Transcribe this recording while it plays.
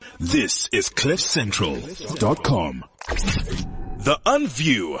This is CliffCentral.com. The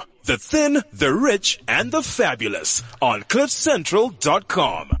Unview, the thin, the rich, and the fabulous on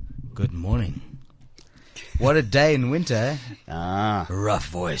CliffCentral.com. Good morning. What a day in winter, eh? Rough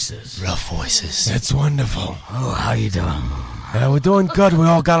voices. Rough voices. It's wonderful. Oh, how you doing? We're doing good. We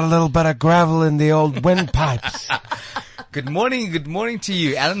all got a little bit of gravel in the old windpipes. Good morning to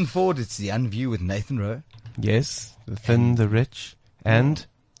you. Alan Ford, it's the Unview with Nathan Rowe. Yes, the thin, the rich, and...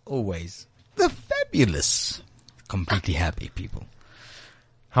 Always the fabulous. Completely happy people.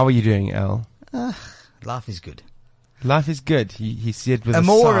 How are you doing, Al? Life is good. Life is good. He said with a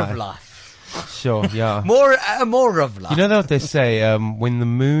more sigh. Of life. Sure, yeah. more of life. You know what they say, when the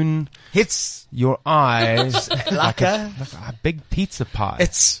moon hits your eyes like a big pizza pie.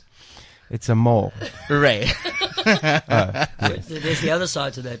 It's a mole. Ray. Yes. There's the other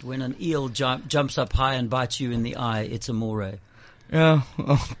side to that. When an eel jumps up high and bites you in the eye, it's a moray. Oh,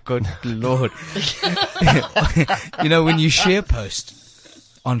 good Lord. You know, when you share a post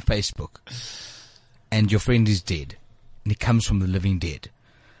on Facebook and your friend is dead and he comes from the living dead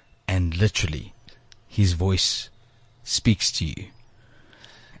and literally his voice speaks to you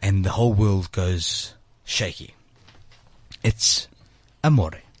and the whole world goes shaky. It's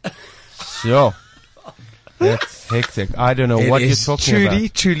amore. Sure. That's hectic. I don't know what you're talking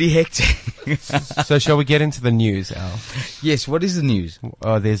about. Truly hectic. So shall we get into the news, Al? Yes, what is the news?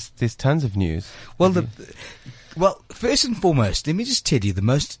 Oh, there's tons of news. Well, first and foremost, let me just tell you the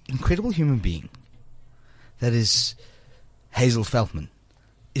most incredible human being, that is Hazel Feldman,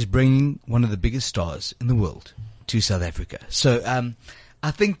 is bringing one of the biggest stars in the world to South Africa. So, I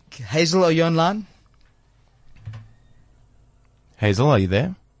think, Hazel, are you online? Hazel, are you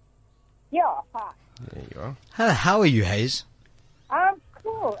there? Yeah, hi. There you are. How are you, Haze?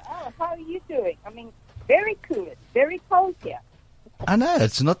 Cool. Oh, how are you doing? I mean, very cool. It's very cold here. I know,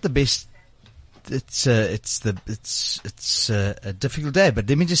 it's not the best. It's a difficult day, but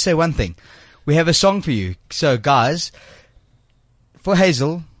let me just say one thing. We have a song for you. So, guys, for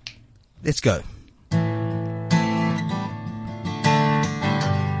Hazel, let's go.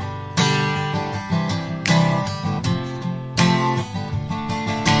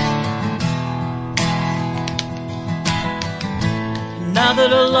 Now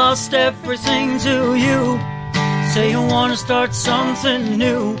that I lost everything to you, say you want to start something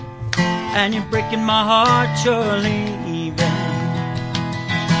new, and you're breaking my heart, you're leaving.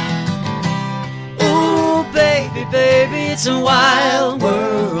 Ooh, baby, it's a wild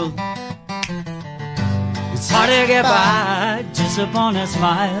world. It's hard to get by just upon a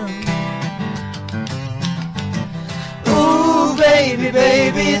smile. Ooh, baby,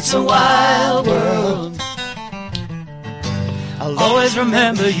 it's a wild world. I'll always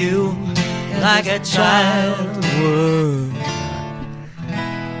remember you like a child would.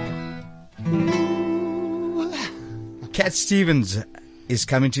 Cat Stevens is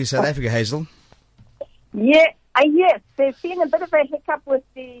coming to South Africa, Hazel. Yeah, yes. There's been a bit of a hiccup with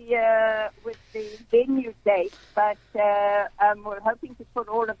the venue date, but we're hoping to put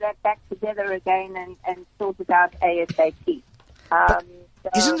all of that back together again and sort it out ASAP.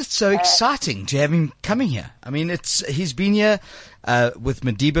 Isn't it so exciting to have him coming here? I mean, he's been here with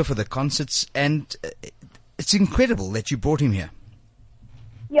Madiba for the concerts, and it's incredible that you brought him here.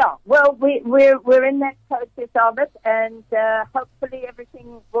 Yeah, well, we're in that process of it, and hopefully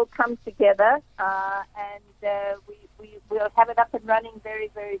everything will come together, and we'll have it up and running very,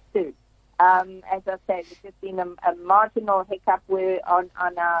 very soon. As I said, there's just been a marginal hiccup on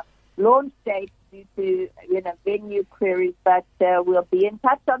our launch date due to venue queries, but we'll be in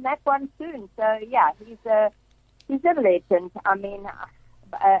touch on that one soon. So yeah, he's a legend. I mean,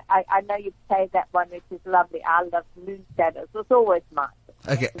 I know you played that one, which is lovely. I love Moon Shadows. It's always mine.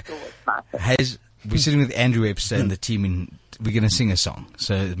 Okay, it's always mine. we're sitting with Andrew Webster and the team, and we're going to sing a song.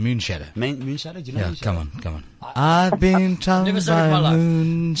 So Moon Shadow. Moon Shadow? Do you know Moon Shadow? Shadow? Come on. I've been tongued by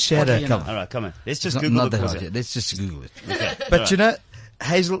Moon Shadow. Come on. All right, come on. Let's just Google it. Let's just Google it. Okay. But you know,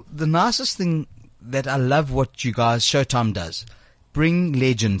 Hazel, the nicest thing that I love what you guys, Showtime does, bring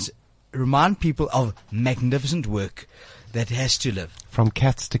legends, remind people of magnificent work that has to live. From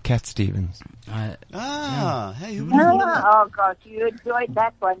cats to Cat Stevens. Hey, who would have thought of that? Oh gosh, you enjoyed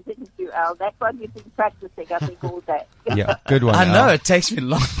that one, didn't you, Al? That one you've been practicing, I think, all day. Yeah, good one, I know, Al. it takes me a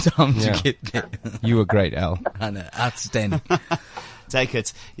long time to get there. You were great, Al. I know, outstanding. Take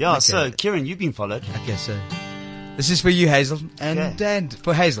it. Yeah, okay. So, Kieran, you've been followed. Okay, so this is for you, Hazel, and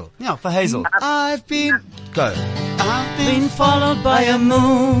for Hazel. Yeah, for Hazel. I've been followed by a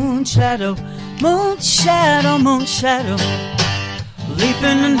moon shadow, moon shadow, moon shadow, leaping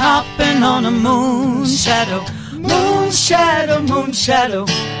and hopping on a moon shadow, moon shadow, moon shadow.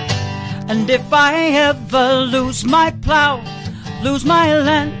 And if I ever lose my plow, lose my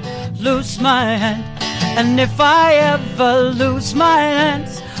land, lose my hand, and if I ever lose my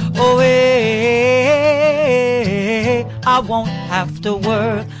lands, oh, I won't have to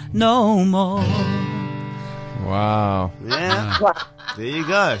work no more. Wow. Yeah. There you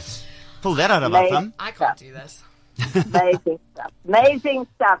go. Pull that out of my thumb. I can't do this. Amazing stuff. Amazing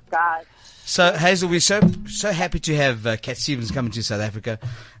stuff, guys. So, Hazel, we're so happy to have Cat Stevens coming to South Africa.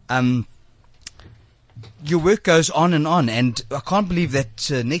 Your work goes on, and I can't believe that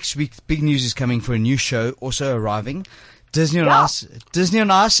next week big news is coming for a new show also arriving. Disney on Ice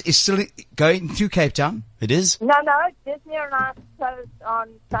is still going to Cape Town. It is? No, Disney on Ice closed on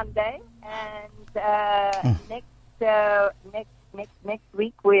Sunday, and next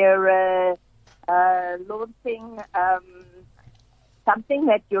week we're launching something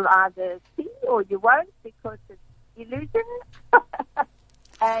that you'll either see or you won't, because it's illusion,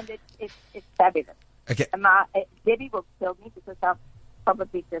 and it's fabulous. Okay. And Debbie will tell me, because I'll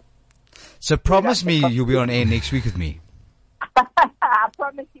probably just... So promise me you'll be on air next week with me. I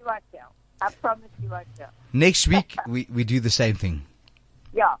promise you won't tell. Next week, we do the same thing.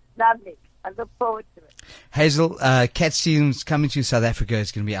 Yeah, lovely. I look forward to it. Hazel, Cat Stevens coming to South Africa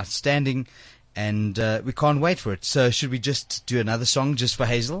is going to be outstanding, and we can't wait for it. So should we just do another song just for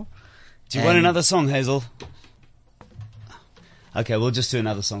Hazel? Do you want another song, Hazel? Okay, we'll just do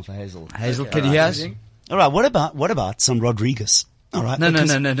another song for Hazel. Hazel, can you hear us? All right, what about some Rodriguez? All right. No.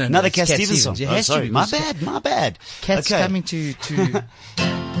 Another Cat Stevens song. Yeah, sorry, my bad. Cat's coming to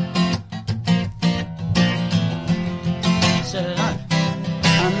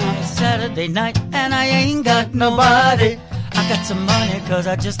Saturday night, and I ain't got nobody. I got some money 'cause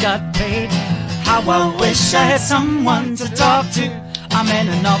I just got paid. How I wish I had someone to talk to. I'm in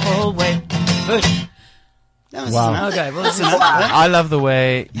an awful way. Wow. Okay, well, I love the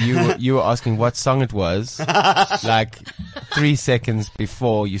way you were asking what song it was, like 3 seconds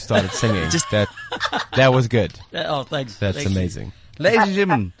before you started singing. Just that was good. oh, thanks. That's Thank amazing. Ladies and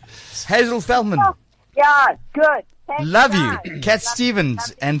gentlemen, Hazel Feldman. Yeah, good. Thanks, Love guys. you, Cat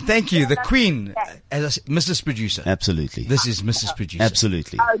Stevens, and thank you, the Queen, as Mrs. Producer. Absolutely. This is Mrs. Producer.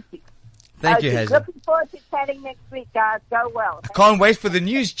 Absolutely. Okay. Thank you, Hazel. Looking forward to chatting next week, guys. Go well. Can't wait for the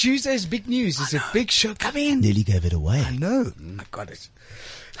news. Tuesday's big news. It's a big show coming. Nearly gave it away. I know. I got it.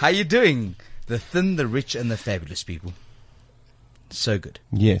 How you doing? The thin, the rich, and the fabulous people. So good.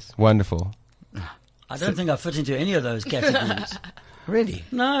 Yes, wonderful. I don't think I fit into any of those categories. Really?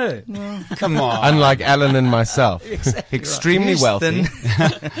 No. Come on. Unlike Alan and myself, extremely Who's wealthy,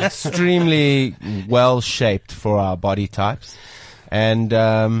 extremely well shaped for our body types, and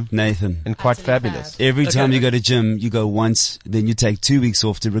Nathan. and quite That's fabulous. bad. Every time you go to gym, you go once, then you take 2 weeks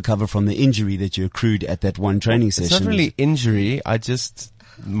off to recover from the injury that you accrued at that one training session. It's not really injury.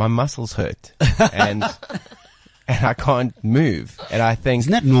 My muscles hurt, and I can't move. And I think,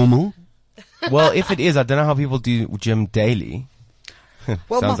 Isn't that normal? well, if it is, I don't know how people do gym daily.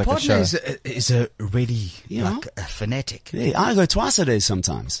 Well, Sounds my like a partner show. is a really Yeah. like a fanatic. Yeah, I go twice a day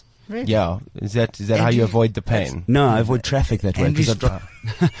sometimes. Yeah, is that how you avoid the pain? No, I avoid traffic that way. 'Cause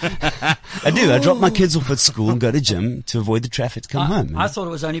I do. I drop my kids off at school and go to gym to avoid the traffic to come home. I thought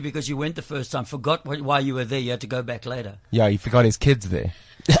it was only because you went the first time, forgot why you were there, you had to go back later. Yeah, you forgot his kids there.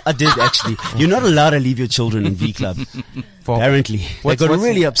 I did actually. You're not allowed to leave your children in V Club. Apparently, they What's- got what's-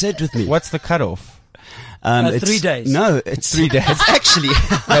 really upset with me. What's the cutoff? It's 3 days. No, it's 3 days. It's actually,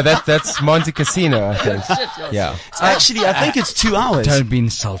 No, that's Monte Casino, I think. Yeah. I think it's 2 hours. Don't be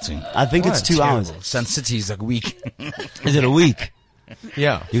insulting. I think it's 2 hours. Terrible. Sun City is like a week. Is it a week?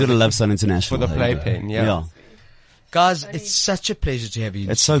 Yeah. You gotta love Sun International. For the hey, playpen, bro. yeah. Guys, it's such a pleasure to have you.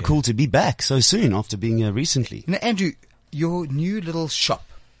 It's so cool to be back so soon after being here recently. Now, Andrew, your new little shop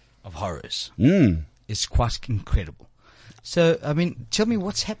of horrors Mm. is quite incredible. So, I mean, tell me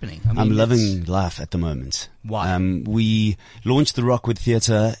what's happening. I mean, I'm loving life at the moment. Why? We launched the Rockwood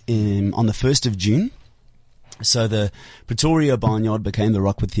Theatre on the 1st of June. So the Pretoria Barnyard became the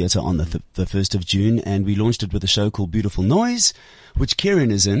Rockwood Theatre on the 1st of June, and we launched it with a show called Beautiful Noise, which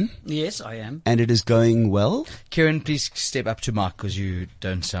Kieran is in, Yes, I am. and it is going well. Kieran, please step up to mic because you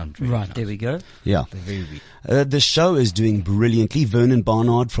don't sound very Right, nice. there we go. Yeah. They're very weak. The show is doing brilliantly. Vernon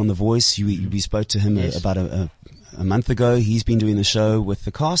Barnard from The Voice, we spoke to him Yes. about a month ago. He's been doing the show with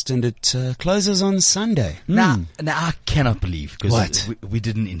the cast, and it closes on Sunday. Now, I cannot believe because What? we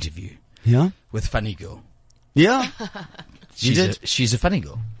did an interview Yeah? with Funny Girl. Yeah? You did? She's a funny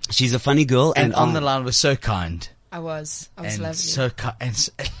girl. She's a funny girl. And on the line was so kind. I was And lovely. so kind. And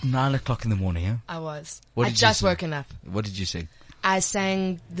at 9 o'clock in the morning, huh? I was. What I did you just say? woken up. What did you say? I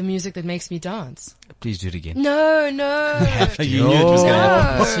sang the music that makes me dance. Please do it again. No. You knew it was going to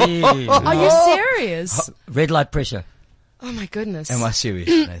happen. Are you serious? Red light pressure. Oh my goodness. Am I serious,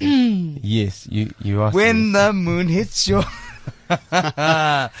 Nathan? Yes, you are. When the moon hits your...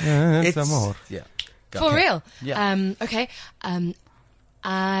 It's amor. Yeah. For real? Yeah. Okay.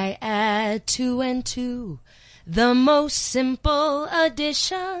 I add 2 and 2, the most simple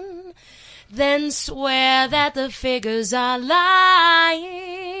addition, then swear that the figures are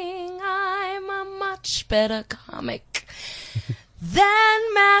lying. I'm a much better comic than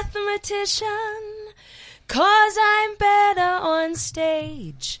mathematician, 'cause I'm better on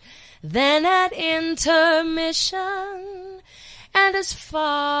stage than at intermission. And as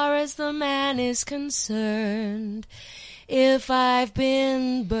far as the man is concerned, if I've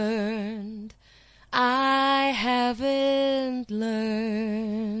been burned, I haven't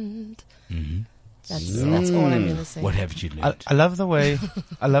learned. Mm-hmm. That's all I'm gonna say. What haven't you learned? I love the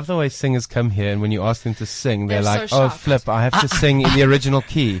way singers come here, and when you ask them to sing, they're They're like, so "Oh, shocked. flip! I have to sing in the original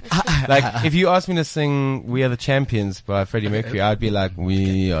key." Like, if you asked me to sing "We Are the Champions" by Freddie Mercury, I'd be like,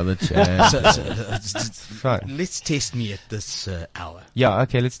 "We are the champions." Fine. Let's test me at this hour. Yeah,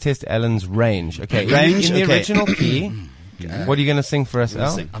 okay. Let's test Alan's range. Okay, Range, in the okay. original key. What are you going to sing for us, Al?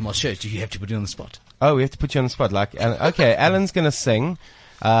 sing. I'm not sure. Do you have to put it on the spot? Oh, we have to put you on the spot. Like, okay, Alan's going to sing.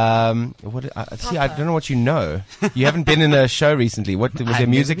 See, I don't know what you know. You haven't been in a show recently. What was there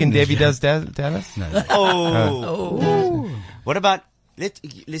music in Debbie Does Dallas? No. Oh. What about let's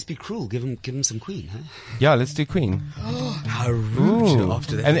be cruel. Give him some Queen, huh? Yeah, let's do Queen. How rude Ooh.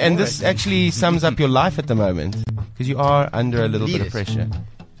 after that. And this actually sums up your life at the moment, because you are under a little bit of pressure.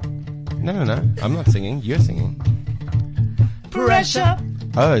 No. I'm not singing. You're singing. Pressure.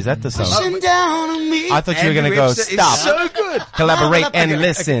 Oh, is that the song? Down on me. I thought you were going to go, Webster is stop, so good. collaborate and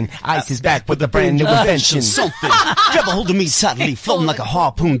listen. Ice is back with a brand new invention. Something. Grab a hold of me tightly, floating like a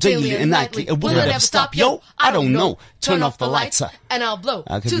harpoon daily and nightly. Will it ever stop? Yo, I don't know. Turn off the lights. And I'll blow.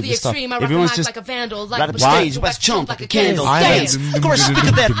 Okay, To we the can stop. extreme, I rock Everyone's the mic just like a vandal. Right Like at a the stage, west chump like a candle. Dance. Chorus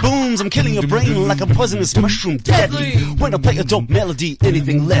speaker that booms. I'm killing your brain like a poisonous mushroom. Deadly. When I play a dope melody,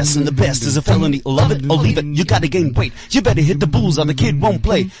 anything less than the best is a felony. Love it or leave it. You gotta gain weight. You better hit the bullseye. The kid won't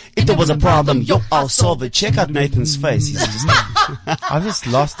play. If there was a problem, yo, I'll solve it. Check out Nathan's face. He's just I'm just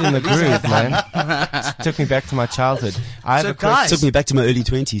lost in the groove, man. It took me back to my childhood. I have So a question. guys, took me back to my early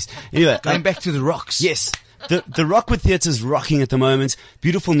 20s. Anyway, going back to the rocks. yes. The Rockwood Theatre's rocking at the moment.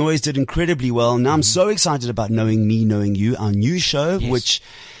 Beautiful Noise did incredibly well. Now I'm so excited about Knowing Me, Knowing You, our new show, which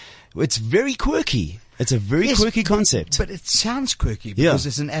it's very quirky. It's a very quirky concept. But it sounds quirky because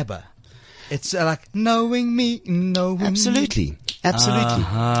it's an ABBA. It's like knowing me, knowing me. Absolutely.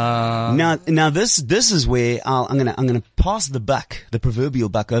 Now this is where I'm gonna pass the proverbial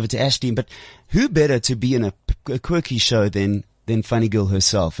buck over to Ashley. But who better to be in a quirky show than Funny Girl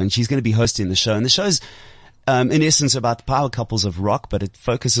herself? And she's going to be hosting the show. And the show's in essence about the power couples of rock, but it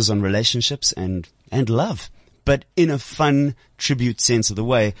focuses on relationships and love, but in a fun tribute sense of the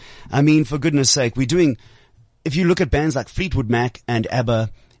way. I mean, for goodness sake, if you look at bands like Fleetwood Mac and ABBA,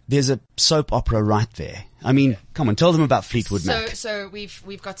 there's a soap opera right there. I mean, come on, tell them about Fleetwood Mac. So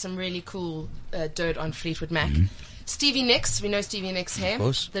we've got some really cool dirt on Fleetwood Mac. Stevie Nicks, we know Stevie Nicks here,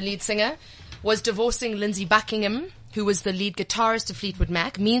 the lead singer, was divorcing Lindsey Buckingham, who was the lead guitarist of Fleetwood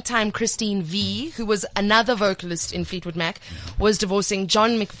Mac. Meantime, Christine V, who was another vocalist in Fleetwood Mac, was divorcing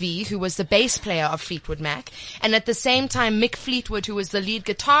John McVie, who was the bass player of Fleetwood Mac. And at the same time, Mick Fleetwood, who was the lead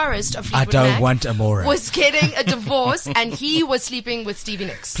guitarist of Fleetwood Mac, I don't want Amore. was getting a divorce, and he was sleeping with Stevie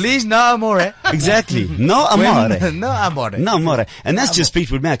Nicks. Please, no Amore. Exactly. No amore. No Amore. No amore. And that's just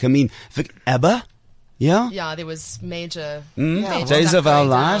Fleetwood Mac. I mean, ABBA, yeah? Yeah, there was major Days stuff of Our going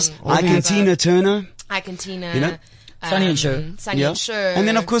Lives. down. Ike and Tina Turner. Ike and Tina. You know? Sonny and Cher. Sonny and Cher. And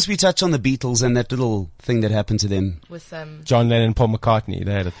then, of course, we touch on the Beatles and that little thing that happened to them. With John Lennon and Paul McCartney,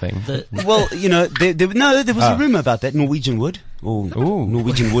 they had a thing. Well, you know, there was a rumor about that. Norwegian would. Or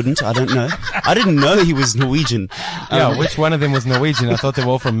Norwegian wouldn't. I don't know. I didn't know he was Norwegian. Yeah, which one of them was Norwegian? I thought they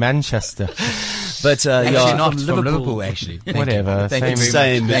were all from Manchester. But, Actually, yeah. not from Liverpool, actually. Whatever.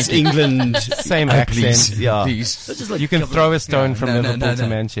 Same. It's England. Same accent. Yeah. Please. You can throw a stone from No, Liverpool to no.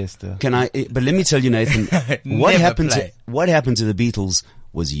 Manchester. But let me tell you, Nathan, what happened to the Beatles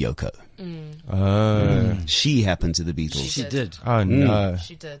was Yoko. Oh. She happened to the Beatles. She did. Oh, no.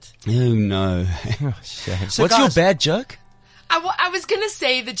 She did. Oh, no. Shame. What's your bad joke? I was going to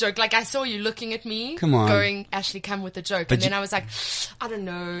say the joke. Like, I saw you looking at me. Come on. Going, Ashley, come with the joke. But and then I was like, I don't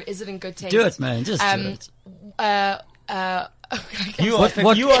know. Is it in good taste? Do it, man. Just do it. You asked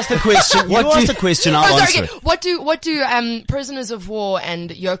the question. I'll sorry, answer okay. it. What do prisoners of war and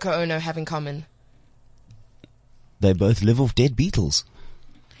Yoko Ono have in common? They both live off dead Beatles.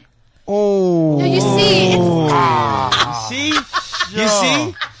 Oh. No, you see, You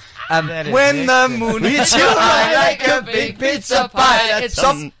see? When the moon hits your eye like a big pizza pie,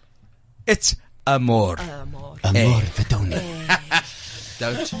 it's amor. Amor Fedoni.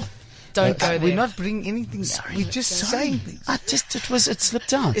 Don't go there. We're not bringing anything. We're just saying things. It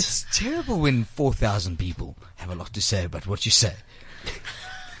slipped out. It's terrible when 4,000 people have a lot to say about what you say.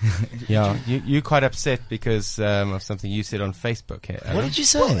 Yeah, you're quite upset because of something you said on Facebook. Hey, What did you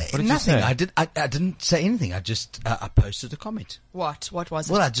say? What did Nothing. you say? I didn't say anything. I just I posted a comment. What was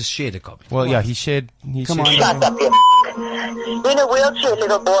it? Well, I just shared a comment. Well, yeah, he shared. Come on. Shut up, you You're in a wheelchair,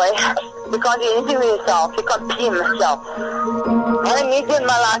 little boy. You can't do anything with yourself. You can't pee himself. I don't need you in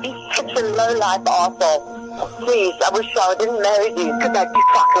my life. He's such a low-life arsehole. Please, I wish I didn't marry you. Could make you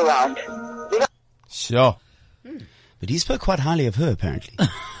fuck around. You know? Sure. But he spoke quite highly of her, apparently.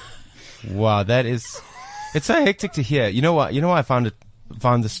 Wow, it's so hectic to hear. You know what? You know why I found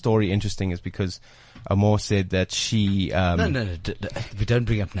the story interesting is because Amor said that she. No. We don't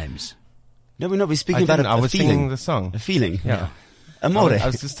bring up names. No, we're not. We're speaking about I a was feeling. singing the song. A feeling. Yeah. Amore. I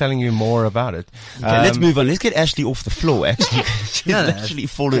was just telling you more about it. Okay, let's move on. Let's get Ashley off the floor, actually. She's No, actually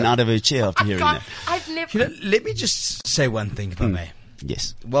fallen out of her chair after hearing that. I've never. You know, let me just say one thing, if I may.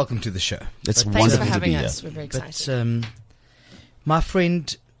 Yes. Welcome to the show. It's Thanks wonderful for to be having here. us. We're very excited. But my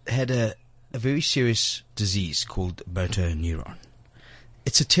friend had a very serious disease called motor neuron.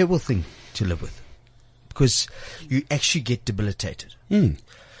 It's a terrible thing to live with because you actually get debilitated.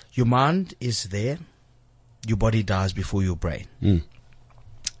 Your mind is there. Your body dies before your brain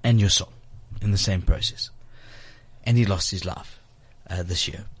and your soul in the same process. And he lost his life this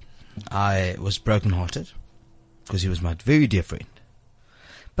year. I was brokenhearted because he was my very dear friend.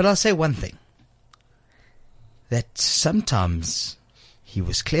 But I'll say one thing, that sometimes he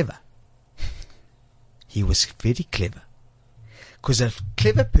was clever. He was very clever. Because a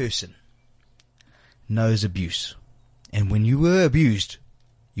clever person knows abuse. And when you were abused,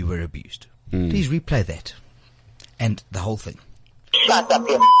 you were abused. Please replay that. And the whole thing. Shut up,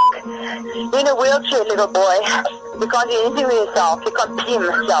 you You're in a wheelchair, little boy. You can't do anything with yourself. You can't pee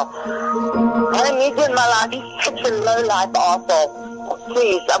himself. I don't need you in my life. He's such a low-life arsehole.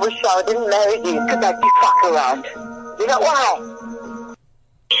 Please, I wish I didn't marry you. Could make you fuck around. You know why?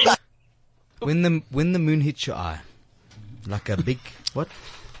 When the moon hits your eye, like a big what?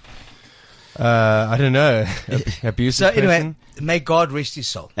 I don't know. Abusive So anyway, person? may God rest his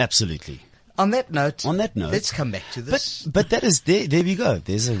soul. Absolutely. On that note, let's come back to this. But that is there we go.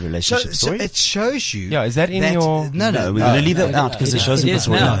 There's a relationship So story. it shows you. Yeah, is that in your? No, we're going to leave that out because it shows in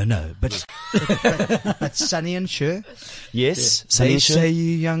Pretoria. No. But Sonny and Cher, Yes, Sonny they and Cher. say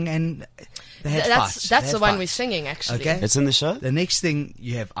you young and they had fights. That's They the had one fights. we're singing, actually. Okay. It's in the show. The next thing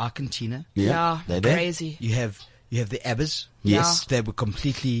you have Argentina. Yeah, they're there. crazy. You have the Abbas. Yes. They were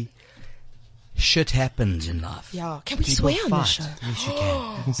completely. Shit happens in life. Yeah. Can we People swear on the fight. show? Yes, you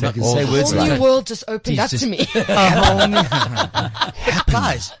can. You can say, can say A words whole like new world just opened up Please to me.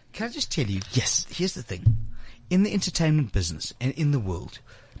 Guys, can I just tell you? Yes. Here's the thing: in the entertainment business and in the world,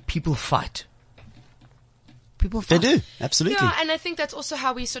 people fight. People They fight. do. Absolutely. Yeah, and I think that's also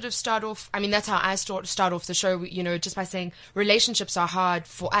how we sort of start off. I mean, that's how I start off the show, just by saying relationships are hard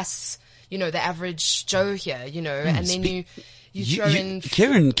for us, the average Joe here, and then you throw in...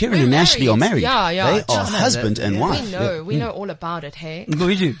 Karen We're and Ashley are married. Yeah. They are Just- husband and wife. We know all about it, hey?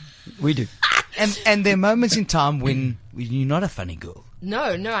 We do. And there are moments in time when you're not a funny girl. No,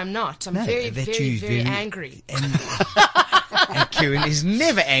 I'm not. I'm No, very, that very, you very very- angry. And Kieran is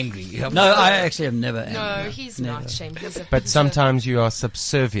never angry. No, I actually am never angry. No, he's not, Shame. But sometimes you are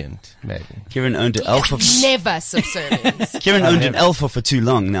subservient, maybe. Karen owned an alpha. Never subservience. Karen owned an alpha for too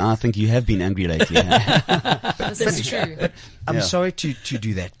long. Now I think you have been angry lately. This is true. I'm Yeah. sorry to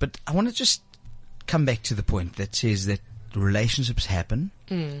do that, but I want to just come back to the point that says that relationships happen,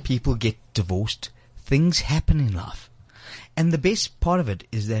 people get divorced, things happen in life. And the best part of it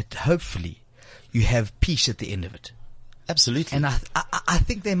is that hopefully you have peace at the end of it. Absolutely. And I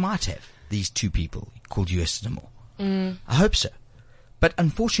think they might have, these two people called US and more. I hope so. But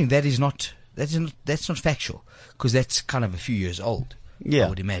unfortunately that's not factual, because that's kind of a few years old. Yeah. I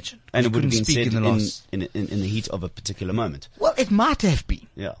would imagine. and You it would have couldn't been speak said in the last. in the heat of a particular moment. Well, it might have been.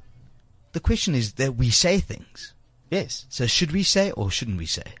 Yeah. The question is that we say things. Yes. So should we say or shouldn't we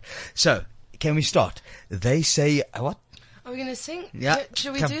say? So, can we start? They say, what? Are we going to sing? Yeah.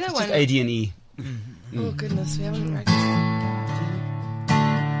 Should we Come. do that Just one? AD&E. Oh, goodness. We haven't...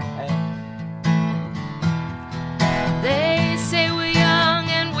 They say we're young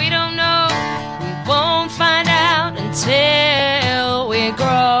and we don't know. We won't find out until we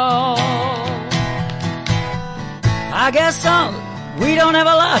grow. I guess we don't have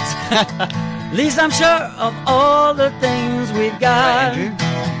a lot. At least I'm sure of all the things we've got.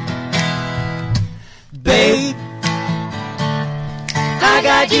 Babe, I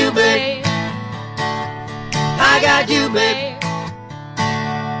got you, babe. I got you, babe.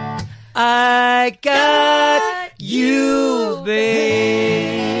 I got you,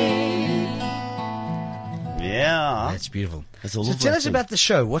 babe. Yeah. That's beautiful. That's all So of tell that us thing. about the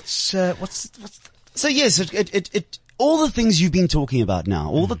show. What's So yes, it all the things you've been talking about now,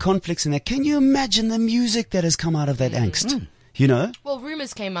 all the conflicts in that. Can you imagine the music that has come out of that angst? You know? Well,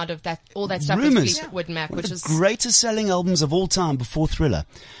 Rumours came out of that, all that stuff Rumours. with Fleetwood Mac, One which of is the greatest selling albums of all time before Thriller.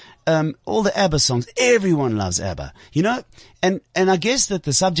 All the ABBA songs, everyone loves ABBA, you know? And I guess that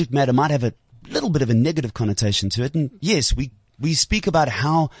the subject matter might have a little bit of a negative connotation to it. And yes, we speak about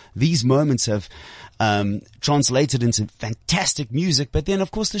how these moments have, translated into fantastic music. But then,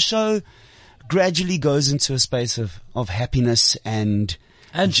 of course, the show gradually goes into a space of happiness and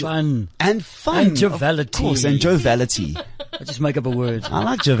fun. And fun. And joviality. Of course, and joviality. I just make up a word. I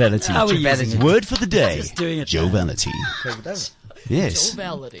like joviality. How are you using it? Word for the day. Just doing it. Joviality. Yes.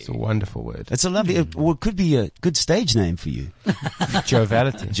 Joviality. It's a wonderful word. It's a lovely, it could be a good stage name for you.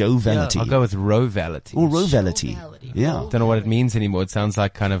 Joviality. Joviality. I'll go with rovality. Or rovality. Joviality. Yeah. Don't know what it means anymore. It sounds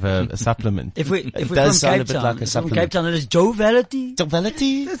like kind of a supplement. If we're from does sound Cape a bit Town, like a from supplement. Cape Town, it is joviality.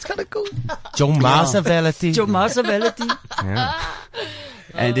 Joviality. That's kind of cool. Jomasavality. Jomasavality. Yeah.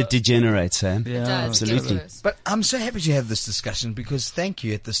 And it degenerates, eh? It does. Absolutely. It gets worse. But I'm so happy to have this discussion because thank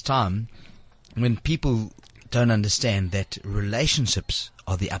you at this time when people don't understand that relationships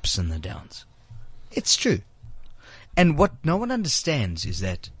are the ups and the downs. It's true. And what no one understands is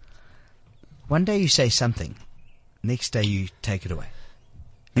that one day you say something, next day you take it away.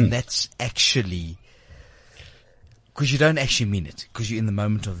 And that's actually because you don't actually mean it, because you're in the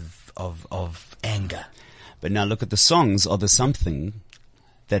moment of anger. But now look at the songs are the something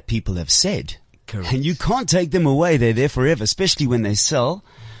that people have said. Correct. And you can't take them away. They're there forever, especially when they sell.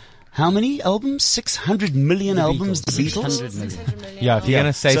 How many albums? 600 million albums? The Beatles? 600 million. Yeah, if you're Yeah.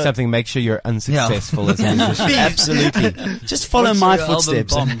 going to say So- something, make sure you're unsuccessful as a musician. Absolutely. Just follow my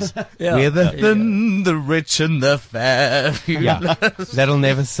footsteps. Yeah. We're the thin, the rich, and the fabulous. Yeah, that'll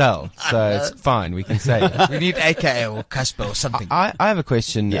never sell. So it's fine. We can say that. We need AKA or Casper or something. I have a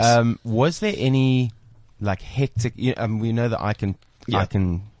question. Yes. Was there any like hectic? We know the Icon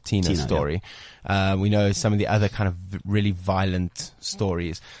Tina Tina, story. We know some of the other kind of really violent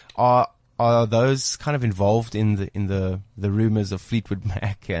stories. Are those kind of involved in the rumors of Fleetwood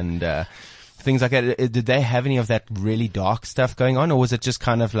Mac and things like that? Did they have any of that really dark stuff going on, or was it just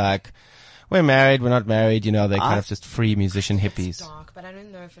kind of like we're married, we're not married? You know, they kind of just free musician hippies. Dark, but I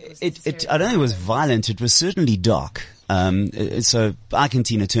don't know if it was. I don't think it was violent. It was certainly dark. So Icon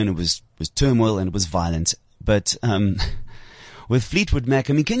Tina Turner was turmoil and it was violent. But, with Fleetwood Mac,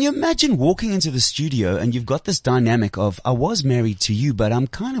 I mean, can you imagine walking into the studio and you've got this dynamic of, I was married to you, but I'm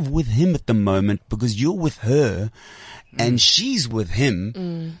kind of with him at the moment because you're with her and she's with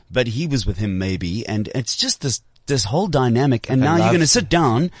him, but he was with him maybe. And it's just this whole dynamic. And now you're going to sit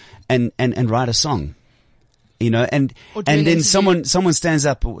down and write a song. You know, and Or do an then interview. someone stands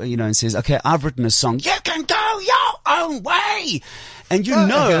up, you know, and says, okay, I've written a song. You can go your own way. And you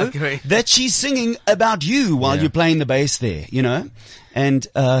know great. that she's singing about you while you're playing the bass there, you know? And,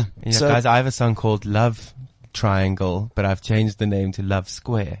 so, Guys, I have a song called Love Triangle, but I've changed the name to Love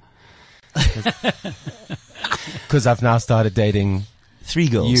Square. Because I've now started dating 3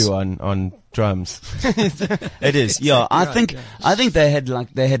 girls. you on drums. It is. Yeah. I think they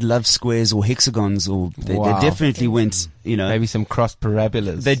had love squares or hexagons or they Wow. definitely went, you know. Maybe some cross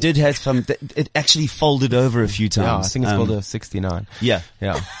parabolas. They did have some, it actually folded over a few times. Yeah, I think it's called a 69. Yeah.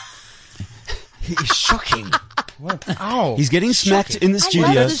 Yeah. He is shocking. What? Ow. He's getting smacked in the I studio.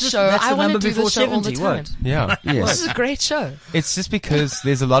 love this show. That's I the want to number do before this show all the 70, time. what? Yeah. Yes. This is a great show. It's just because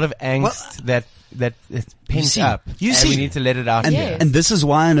there's a lot of angst that it's pent see- up. you and see- we need to let it out. And, here. Yes. and this is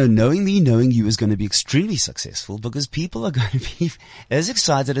why I know knowing you is going to be extremely successful because people are going to be as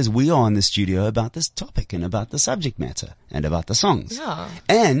excited as we are in the studio about this topic and about the subject matter and about the songs. Yeah.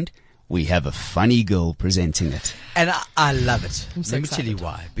 And we have a funny girl presenting it. And I love it. I'm so Let me tell you excited.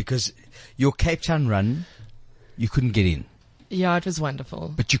 why. Because your Cape Town run, you couldn't get in. Yeah, it was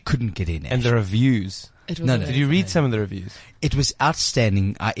wonderful. But you couldn't get in. And the reviews. It was No, amazing. Did you read some of the reviews? It was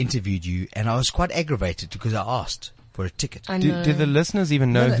outstanding. I interviewed you, and I was quite aggravated because I asked for a ticket. I know. Do the listeners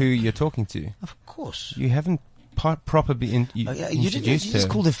even know No. who you're talking to? Of course. You haven't properly You introduced just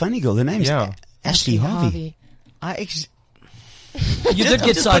her. called her funny girl. Her name's Yeah. Ashley Harvey. I You did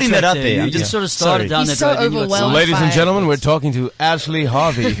get just putting that sidetracked out there. You I'm just just sort of started sorry. down He's that road. so and you got overwhelmed. Ladies and by- gentlemen, we're talking to Ashley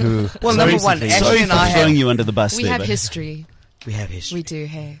Harvey, who Well, number one, recently- Ashley Sorry and for I throwing have, you under the bus We there. have but history. we have history. We do,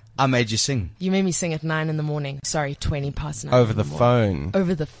 hey. I made you sing. You made me sing at 9 in the morning. Sorry, 20 past 9. over in the morning. phone.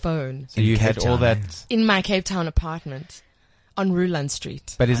 Over the phone. So you In had Cape all Town, that. In my Cape Town apartment. On Ruland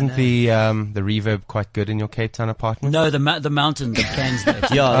Street. But isn't the reverb quite good in your Cape Town apartment? No, the mountain that cans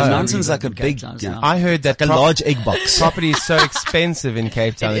that. Yeah, the Oh. mountain's like a Cape big, Town's yeah, now. I heard that like a large egg box. property is so expensive in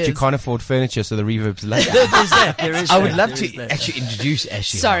Cape Town It that you is. can't afford furniture, so the reverb's low. There's that. There is I would that, love there is to that. actually introduce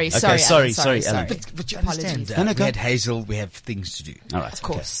Ashley. Sorry, Okay, sorry, sorry, Alan, sorry, Alan. But you Apologies. understand, No, no, we go. had Hazel, we have things to do. All right. Of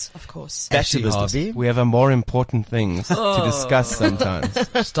course, of course. Back to Ashley business. Harvey, We have more important things to Oh. discuss sometimes.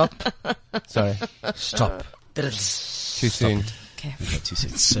 stop, Sorry, stop. too soon. Okay,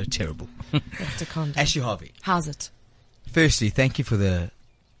 It's so terrible. we have to calm down. Ashley Harvey, How's it? firstly, thank you for the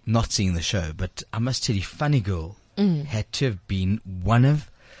not seeing the show, but I must tell you, Funny Girl had to have been one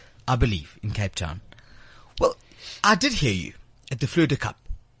of, I believe, in Cape Town. Well, I did hear you at the Fleur de Cup.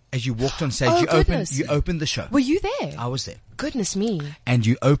 As you walked on stage, Oh, you goodness. opened the show. Were you there? I was there. Goodness me. And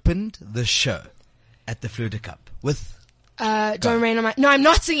you opened the show at the Fleur de Cup with Don't Rain on My... No, I'm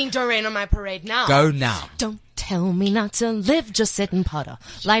not singing Don't Rain on My Parade now. Go Now. Don't tell me not to live, just sit and putter.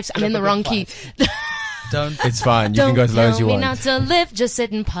 Life's... I'm in the wrong key. Don't. It's fine. You Don't can go as low as you tell me want. not to live, just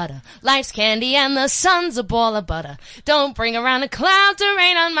sit and putter. Life's candy and the sun's a ball of butter. Don't bring around a cloud to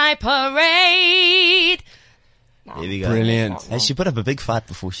rain on my parade. Here we go. Brilliant. Hey, she put up a big fight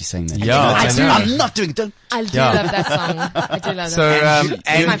before she sang that. Yeah, I know. I'm not doing it. Don't. I do Yeah. love that song. I do love So, that song. and It's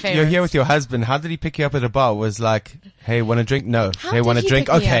my you're favorite. here with your husband. How did he pick you up at a bar? Was like, hey, want a drink? No. How Hey, did want a he drink?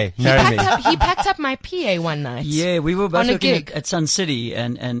 pick me Okay, up? He marry me. He packed up my PA one night. Yeah, we were both On a working gig. at Sun City,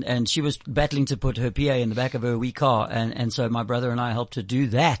 and she was battling to put her PA in the back of her wee car, and so my brother and I helped her do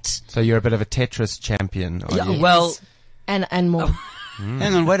that. So you're a bit of a Tetris champion, are Yeah, you? well, And more.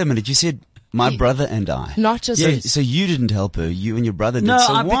 Hang on, wait a minute. You said my brother and I. Not just... So, so you didn't help her. You and your brother did. No,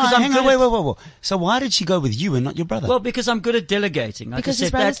 so because why? I'm Hang on, good wait. So why did she go with you and not your brother? well, because I'm good at delegating. I Because just his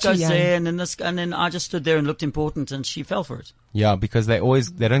said brother's that goes too young. there, and then I just stood there and looked important, and she fell for it. Yeah, because they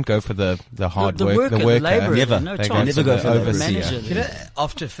don't go for the hard the work, worker, the worker. the labourer, Never. no They chance. never go for the overseer. manager. You know,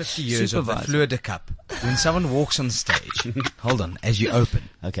 after 50 years of the Supervisor. Fleur de Cup, when someone walks on stage, hold on, as you open,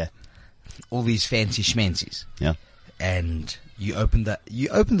 Okay. all these fancy schmancies, Yeah. and you open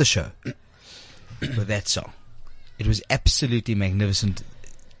the show with that song. It was absolutely magnificent,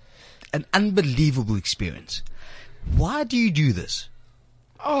 an unbelievable experience. Why do you do this?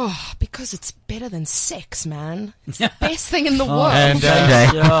 Oh, because it's better than sex, man. It's the best thing in the world. And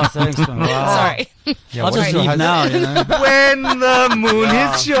Yeah, thanks, man. Wow. Sorry. yeah, I'll what just is your leave husband- now, you know. When the moon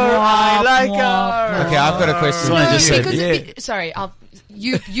hits your eye like ours. Okay, I've got a question. Someone No, just said- because sorry,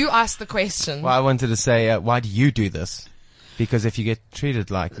 you asked the question. Well, I wanted to say, why do you do this? Because if you get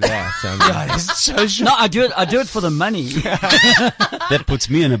treated like that, Yeah, it's so short. No, I do it for the money. That puts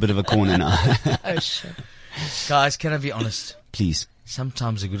me in a bit of a corner now. Oh shit. Guys, can I be honest? Please.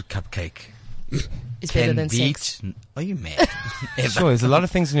 Sometimes a good cupcake It's better can than beat. sex. Are you mad? sure, there's a lot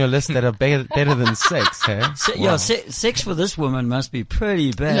of things on your list that are better than sex, hey? Yeah, sex for this woman must be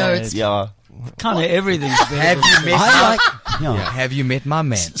pretty bad. No, it's- Yeah. kind of everything's better. Have you met I my, like. Yeah. Have you met my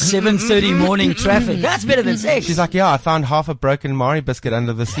man? 7:30 morning traffic. That's better than sex. She's like, yeah, I found half a broken Mari biscuit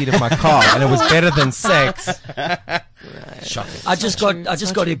under the seat of my car, and it was better than sex. Shocking. I just got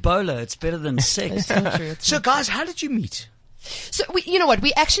Ebola. It's better than sex. It's not true. It's So, not. guys, how did you meet? So you know what?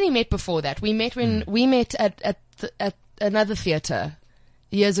 We actually met before that. We met when we met at another theater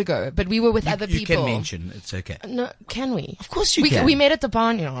years ago, but we were with other You people. can mention. It's okay. No, can we? Of course you we can. We met at the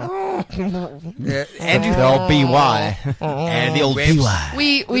barn, you know. Andrew, The old BY. And the old Webs-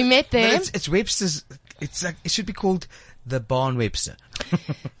 BY. We met No, there. it's Webster's. It's like it should be called the Barn Webster.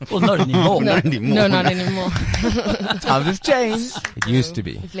 Well, not anymore. Not anymore. No, not anymore. Times have changed. It used to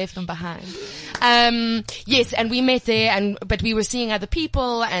be. We've left them behind. Yes, and we met there, but we were seeing other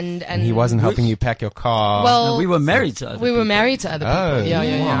people, and He wasn't helping you pack your car. Well, No, we were married to other we were people. married to other people. Oh, Yeah.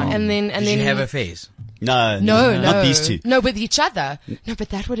 And then Did then you have affairs? No, no, not these two. No, with each other. No, but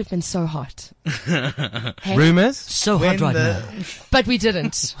that would have been so hot. Hey? Rumors? So hot right now. But we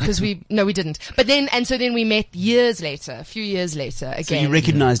didn't, because we didn't. But then, so then we met years later, a few years later again. So you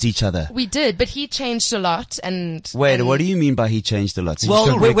recognized each other. We did, but he changed a lot, and Wait, and what do you mean by he changed a lot? So you Well,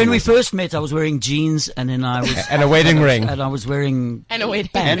 still when we recognize- first met, I was wearing jeans, and then I was And a wedding ring. and I was wearing And a wedding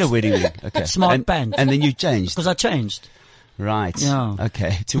and a wedding ring. Okay. Smart and, band. And then you changed. because I changed. Right. Yeah.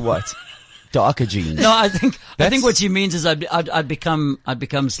 Okay. To what? Darker jeans. No, I think That's- what she means is I'd become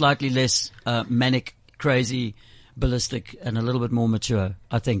slightly less manic, crazy, ballistic, and a little bit more mature.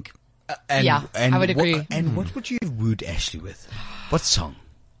 I think. Yeah, I would agree. And what would you have wooed Ashley with? What song?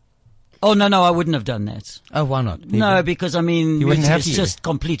 Oh, no, I wouldn't have done that. Oh, why not? No, because, I mean, You wouldn't have it's to. just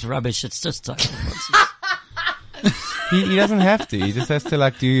complete rubbish. It's just He doesn't have to. He just has to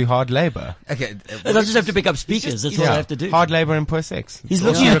like do hard labor. Okay. I just have to pick up speakers. That's all I have to do. Hard labor and poor sex. He's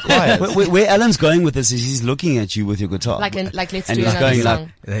That's looking all at he requires. where Alan's going with this is he's looking at you with your guitar. Like let's and do he's another going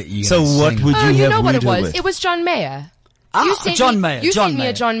song. so what would Oh, you you have know what it wooed her was? with? It was John Mayer. John Mayer. You John sent me a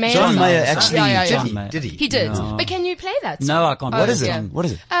Mayer. John Mayer John song. Mayer actually. Yeah. John Mayer. Did he? He did. No. But can you play that song? No, I can't. What is it? yeah. What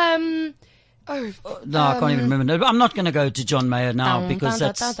is it? No, I can't even remember. No, I'm not going to go to John Mayer now because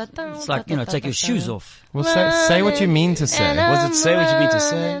that's it's like, take your shoes off. Well, say what you mean to say. Was it say what you mean to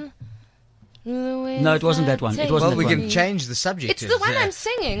say? No, it wasn't that one. It wasn't Well, that we one. can change the subject. It's the one I'm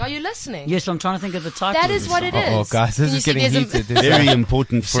singing. Are you listening? Yes, I'm trying to think of the title. That of is the what song. it is. Oh, guys, this Can is you see getting there's a- heated. Very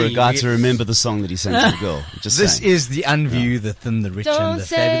important for a See, guy we- to remember the song that he sang to the girl. Just This saying. is the Unview, the Thin, the Rich, and Don't the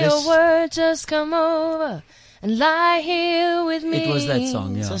say Fabulous. a word, just come over and lie here with me. It was that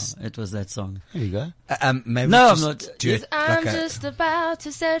song, yeah. It was that song. There you go. Maybe No, just I'm not- do it I'm like just about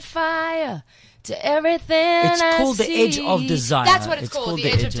to set fire to everything It's I called The see. Edge of Desire. That's what it's, It's called, called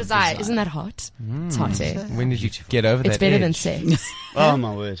The Edge of Desire. Isn't that hot? It's hot, eh? When did you get over that? It's better than edge? sex. Oh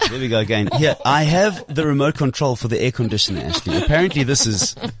my word. There we go again. Here, I have the remote control for the air conditioner, Ashley. Apparently this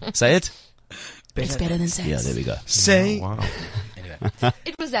is, say it? It's better than sex. Yeah, there we go. Say. Wow.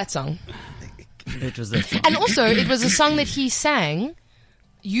 It was that song. It was that song. And also, it was a song that he sang.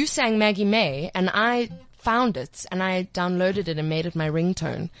 You sang Maggie May, and I found it, and I downloaded it and made it my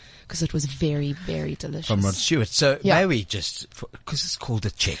ringtone, because it was very, very delicious. From Rod Stewart. So Yeah. may we just, because it's called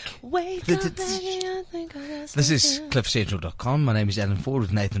a check. Wake The- up, the- Maggie, I think I got This is something. cliffcentral.com. My name is Alan Ford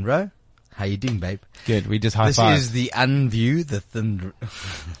with Nathan Rowe. How you doing, babe? Good. We just high This five. is the Unview, the Thin.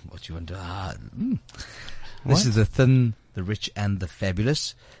 What you want to? This is the Thin, the Rich, and the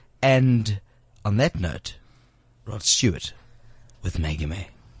Fabulous. And on that note, Rod Stewart with Maggie May.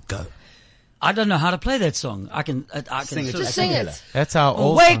 Go. I don't know how to play that song. I can Sing it. Just sing it. That's our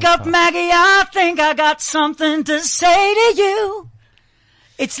old Wake song up, style. Maggie, I think I got something to say to you.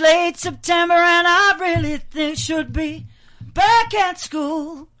 It's late September and I really think should be back at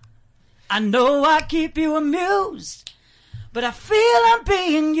school. I know I keep you amused, but I feel I'm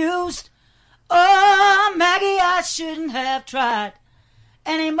being used. Oh, Maggie, I shouldn't have tried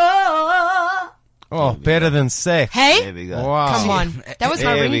anymore. Oh, better than sex. Hey? There we go. Wow. Come on. That was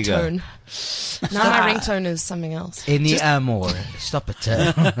my There we go. ringtone. Now my ringtone is something else. Any more? Stop it.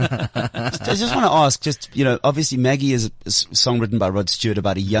 I just want to ask, obviously Maggie is a song written by Rod Stewart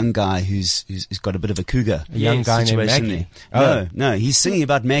about a young guy who's got a bit of a cougar. A young guy named situation Maggie. there. No, he's singing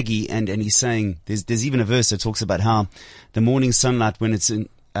about Maggie and he's saying, there's even a verse that talks about how the morning sunlight when it's in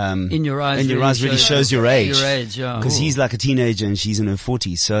your eyes, really shows your age. Your age, yeah. Because he's like a teenager and she's in her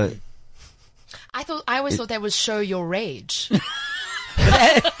 40s, so. I always thought that was show your rage.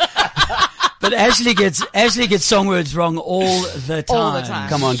 But Ashley gets song words wrong all the time. All the time.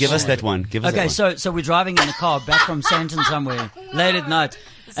 Come on, give us that one. Give us Okay, that one. so we're driving in the car back from Santon somewhere late at night,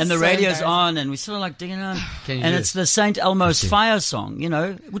 and the so radio's embarrassing. on, and we're sort of like digging on, Can you and do it's it? the St. Elmo's Fire song,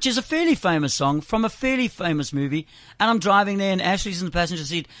 which is a fairly famous song from a fairly famous movie. And I'm driving there, and Ashley's in the passenger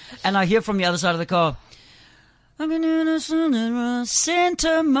seat, and I hear from the other side of the car, "I've been in a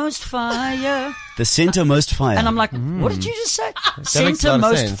centermost fire," The centermost fire. and I'm like, "What did you just say? makes a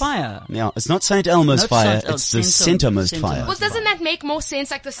lot of Centermost sense. fire." Now, it's not St. Elmo's No, fire, St. El- it's the Center- centermost Center- fire. Well, doesn't that make more sense?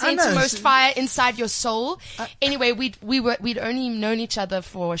 Like the I know. centermost fire inside your soul. Anyway, we'd only known each other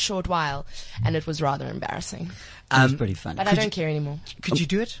for a short while, and it was rather embarrassing. It was pretty funny. But I don't care anymore. Could you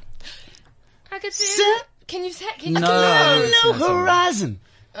do it? I could see. Can you say? Can No. No horizon.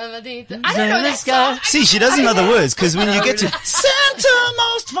 I don't know that Let's go. song. See, she doesn't know the words, because when you get to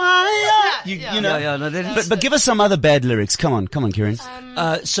centermost fire, you know. Yeah, no, But give us some other bad lyrics. Come on, Kieran.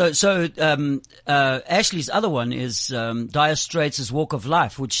 Ashley's other one is Dire Straits' Walk of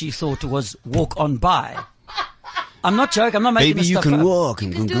Life, which she thought was Walk On By. I'm not joking. I'm not making Baby, this you stuff can up. walk.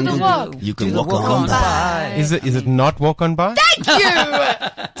 You can do the walk. You can Do the walk walk on on by. by. Is it not walk on by? Thank you.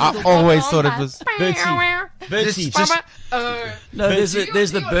 I always thought it was. Birdseed. No, there's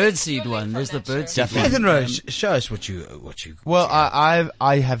the birdseed one. There's the birdseed one. Nathan Rowe, show us what you. Well,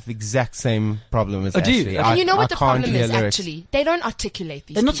 I have the exact same problem as Oh, do you? Ashley. Okay. And you know I what the can't problem hear is, lyrics. actually? They don't articulate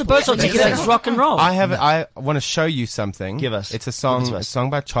these They're not people. supposed to articulate. It's rock and roll. I want to show you something. Give us. It's a Give it song. to A us. song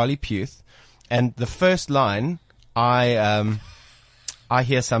by Charlie Puth, and the first line, I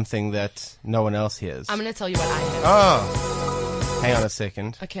hear something that no one else hears. I'm going to tell you what I hear. Oh, hang on a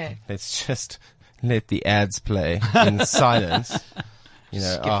second. Okay. Let's just let the ads play in silence. You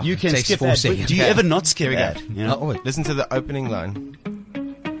can Takes skip 4 that. seconds. Do you ever not skip Here we that? go. You know? Listen to the opening line.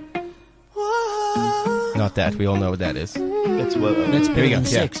 Not that. We all know what that is. Let's Here we go. Yeah,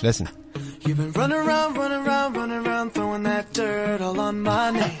 Six. listen. You've been running around, throwing that dirt all on my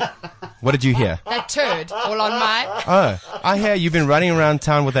knee. What did you hear? That turd all on my. Oh, I hear you've been running around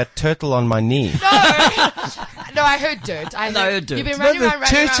town with that turtle on my knee. No, I heard dirt. I heard dirt. You've been No, running the around,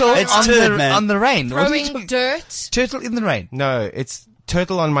 turtle It's on, turd, man. on the rain. What are you throwing talking- dirt. Turtle in the rain. No, it's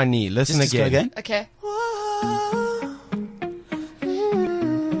turtle on my knee. Listen Just go again. Okay.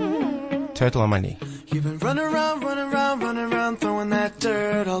 Turtle on my knee. You've been running around, throwing that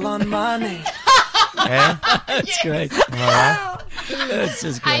dirt all on my knee. Yeah? That's great. That's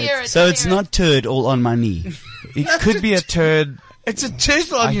just I great. hear it. So I it's hear it. not turd all on my knee. It could be a turd. It's a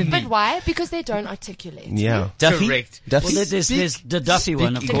turtle on your knee. But why? Because they don't articulate. Yeah. Duffy? Correct. Duffy? Well, there's the Duffy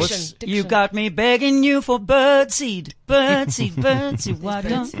one, of Diction, course. diction. You got me begging you for birdseed, birdseed, why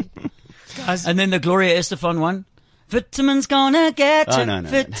don't? And then the Gloria Estefan one. Vitamin's gonna get you. Oh, no.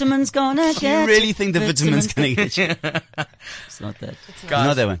 Vitamin's gonna get you. You really think the vitamin's going to get you? It's not that.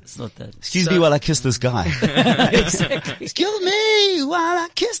 Not that one. It's not that. Excuse me while I kiss this guy. Exactly. Excuse me while I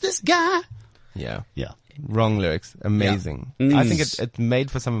kiss this guy. Yeah. Yeah. Wrong lyrics. Amazing. Yeah. I think it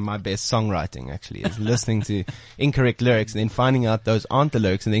made for some of my best songwriting, actually, is listening to incorrect lyrics and then finding out those aren't the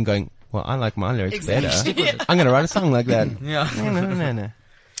lyrics and then going, well, I like my lyrics better. I'm going to write a song like that. Yeah. No.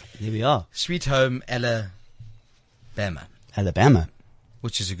 Here we are. Sweet Home Alabama, Alabama.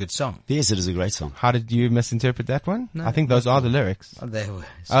 which is a good song. Yes, it is a great song. How did you misinterpret that one? No, I think those are the lyrics. Oh, there were.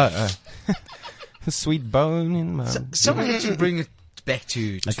 Sweet bone in my Someone had to bring it back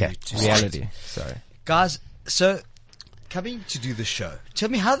to reality. Sorry. Guys, so coming to do the show, tell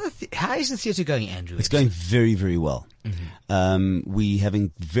me how is the theatre going, Andrew? It's going very, very well. We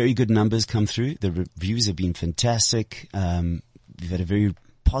having very good numbers come through. The reviews have been fantastic. We've had a very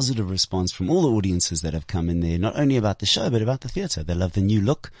positive response from all the audiences that have come in there, not only about the show, but about the theatre. They love the new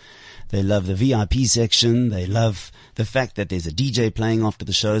look. They love the VIP section. They love the fact that there's a DJ playing after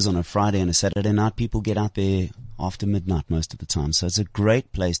the shows on a Friday and a Saturday night. People get out there after midnight most of the time. So it's a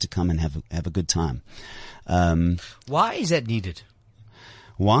great place to come and have a good time. Why is that needed?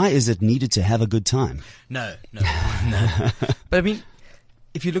 Why is it needed to have a good time? No. But I mean,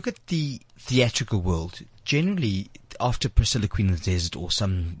 if you look at the theatrical world, generally after Priscilla Queen of the Desert or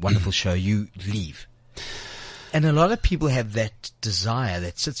some wonderful show, you leave. And a lot of people have that desire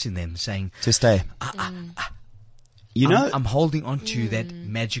that sits in them saying, To stay. You know, I'm holding on to that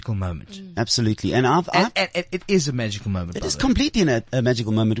magical moment. absolutely. And and It is a magical moment. it by is the way. completely a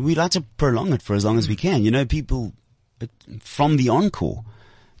magical moment. We like to prolong it for as long as we can. You know, people from the encore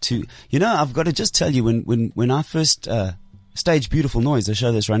to, I've got to just tell you, when I first staged Beautiful Noise, the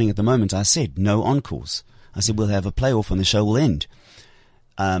show that's running at the moment, I said no encores. I said we'll have a playoff and the show will end.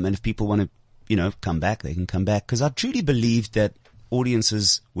 And if people want to, come back, they can come back. Because I truly believed that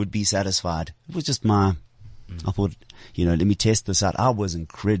audiences would be satisfied. It was just I thought, let me test this out. I was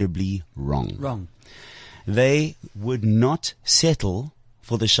incredibly wrong. They would not settle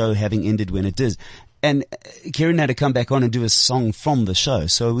for the show having ended when it did. And Kieran had to come back on and do a song from the show.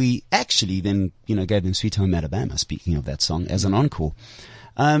 So we actually then, gave them Sweet Home Alabama, speaking of that song, as an encore.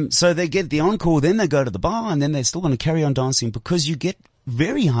 So they get the encore, then they go to the bar, and then they still want to carry on dancing because you get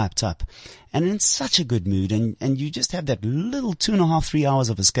very hyped up and in such a good mood, and you just have that little 2.5, 3 hours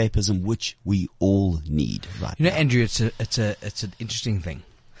of escapism, which we all need right now. Andrew, it's an interesting thing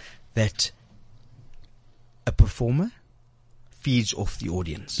that a performer feeds off the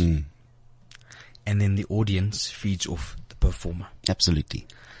audience. And then the audience feeds off the performer. Absolutely.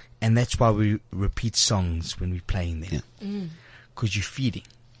 And that's why we repeat songs when we're playing them. Because you're feeding.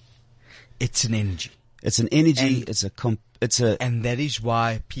 It's an energy. It's an energy. And- And that is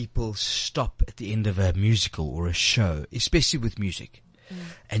why people stop at the end of a musical or a show, especially with music.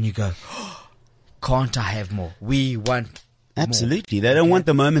 And you go, can't I have more? We want Absolutely. They don't want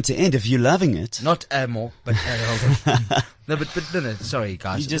the moment to end if you're loving it. Not more, but hold on. No, sorry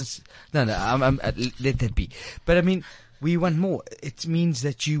guys. I'm let that be. But I mean, we want more. It means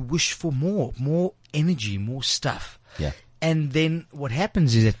that you wish for more energy, more stuff. Yeah. And then what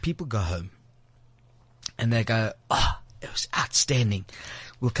happens is that people go home and they go, it was outstanding.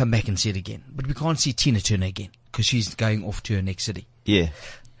 We'll come back and see it again. But we can't see Tina Turner again because she's going off to her next city. Yeah.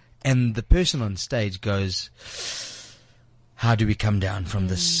 And the person on stage goes, how do we come down from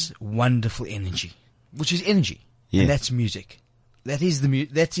this wonderful energy, which is energy, Yeah. and that's music. That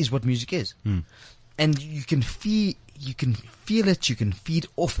is what music is, and you can feel it, you can feed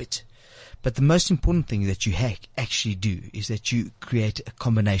off it. But the most important thing that you actually do is that you create a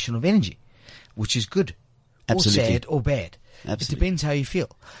combination of energy, which is good, Absolutely. or sad, or bad. Absolutely. It depends how you feel,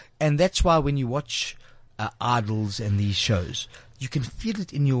 and that's why when you watch Idols and these shows, you can feel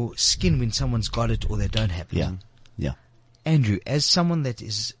it in your skin when someone's got it or they don't have it. Yeah. Yeah. Andrew, as someone that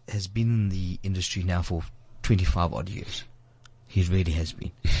has been in the industry now for 25 odd years, he really has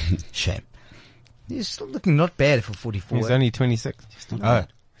been. Shame. He's still looking not bad for 44. He's only 26.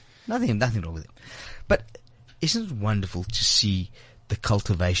 Nothing wrong with him. But isn't it wonderful to see the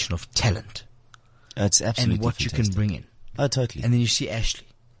cultivation of talent It's absolutely and what you fantastic. can bring in? Oh, totally. And then you see Ashley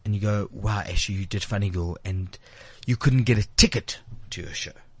and you go, wow, Ashley, you did Funny Girl, and you couldn't get a ticket to your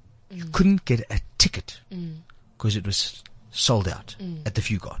show. You couldn't get a ticket because it was sold out at the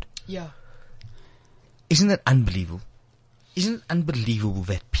Fugard. Yeah. Isn't that unbelievable? Isn't it unbelievable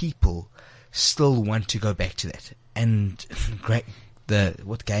that people still want to go back to that? And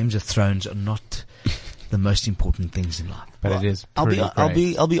what Games of Thrones are not the most important things in life. But it is. I'll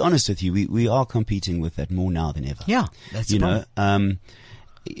pretty be honest with you. We are competing with that more now than ever. Yeah, that's you the know.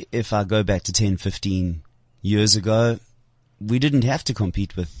 If I go back to 10, 15 years ago, we didn't have to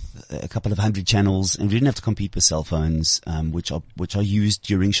compete with a couple of 100 channels, and we didn't have to compete with cell phones, which are used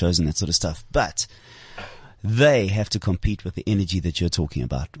during shows and that sort of stuff. But they have to compete with the energy that you're talking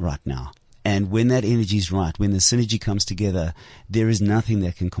about right now. And when that energy is right, when the synergy comes together, there is nothing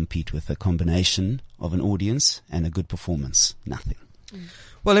that can compete with a combination of an audience and a good performance. Nothing.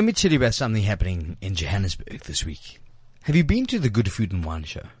 Well, let me tell you about something happening in Johannesburg this week. Have you been to the Good Food and Wine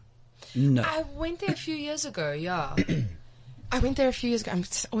show? No. I went there a few years ago, yeah. I went there a few years ago. I'm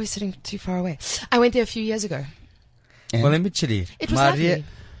always sitting too far away. I went there a few years ago. Well, let me tell you. It was lovely.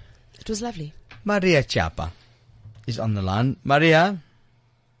 It was lovely. Maria Chapa is on the line. Maria?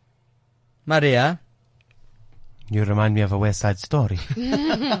 You remind me of a West Side Story.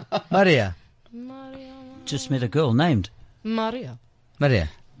 Maria? Just met a girl named Maria.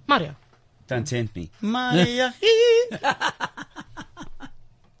 Don't tempt me. Maria.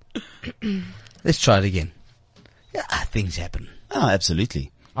 Let's try it again. Yeah, things happen. Oh,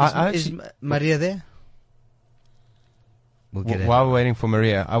 absolutely. Is Maria there? We'll get While we're waiting for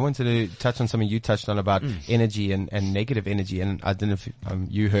Maria, I wanted to touch on something you touched on about energy and negative energy. And I don't know if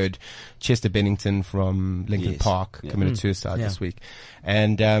you heard Chester Bennington from Linkin Park committed suicide this week.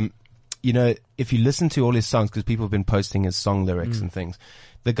 And, you know, if you listen to all his songs, because people have been posting his song lyrics and things,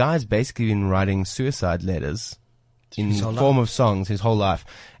 the guy's basically been writing suicide letters in the form of songs his whole life.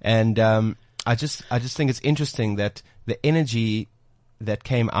 And I just think it's interesting that the energy that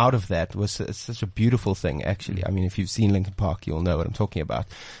came out of that was such a beautiful thing, actually. I mean, if you've seen Linkin Park, you'll know what I'm talking about.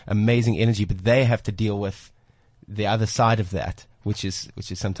 Amazing energy, but they have to deal with the other side of that, which is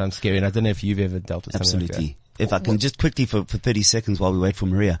sometimes scary. And I don't know if you've ever dealt with something like that. Absolutely. If I can just quickly for 30 seconds while we wait for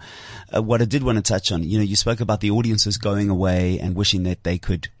Maria, what I did want to touch on, you know, you spoke about the audiences going away and wishing that they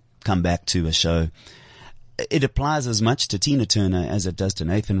could come back to a show. It applies as much to Tina Turner as it does to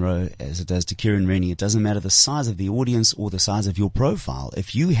Nathan Rowe, as it does to Kieran Rennie. It doesn't matter the size of the audience or the size of your profile.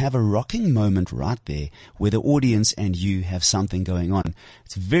 If you have a rocking moment right there where the audience and you have something going on,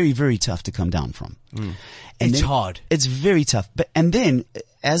 it's very, very tough to come down from. And it's then, hard. It's very tough. And then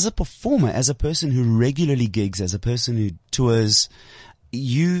as a performer, as a person who regularly gigs, as a person who tours,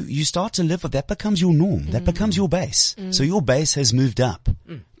 you start to live with that. Becomes your norm. That becomes your base. So your base has moved up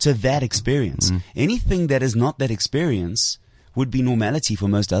to that experience. Anything that is not that experience would be normality for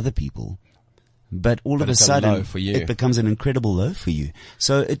most other people. But all of a sudden, it becomes an incredible low for you.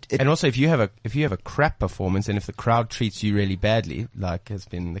 So and also if you have a crap performance, and if the crowd treats you really badly, like has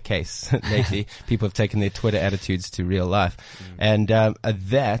been the case lately, people have taken their Twitter attitudes to real life, and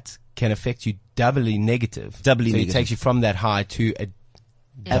that can affect you doubly negative. It takes you from that high to a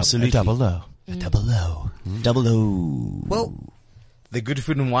absolutely double low. Double low. Double low. Well, the Good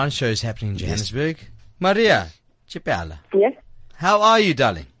Food and Wine show is happening in Johannesburg. Maria Chipala. Yes. How are you,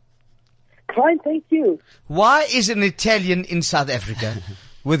 darling? Fine, thank you. Why is an Italian in South Africa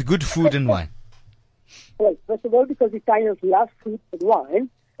with good food and wine? Well, first of all, because Italians love food and wine.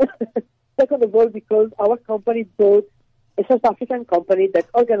 Second of all, because our company bought a South African company that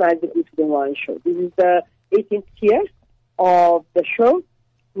organized the Good Food and Wine show. This is the 18th year of the show.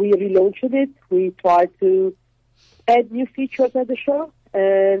 We relaunched it. We tried to add new features at the show,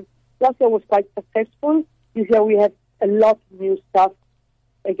 and last year was quite successful. This year we have a lot of new stuff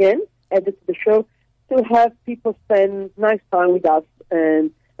again added to the show to have people spend nice time with us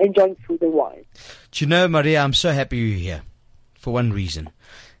and enjoying food and wine. Do you know, Maria, I'm so happy you're here for one reason.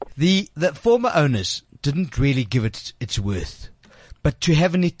 The former owners didn't really give it its worth, but to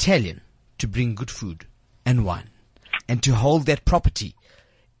have an Italian to bring good food and wine and to hold that property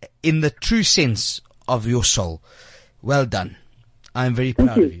in the true sense of your soul, well done. I'm very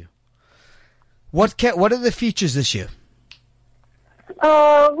proud of you. What are the features this year?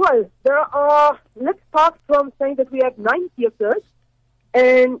 Well, there are, let's start from saying that we have 9 theaters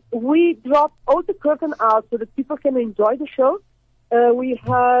And we drop all the curtain out so that people can enjoy the show.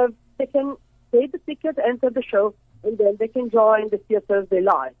 They can pay the ticket, enter the show, and then they can join the theaters they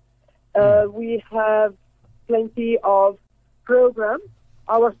like. We have plenty of programs.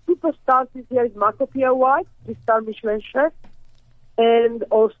 Our superstars this year is Marco Pierre White, 3-star Michelin chef, and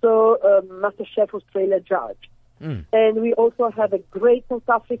also MasterChef Australia judge. And we also have a great South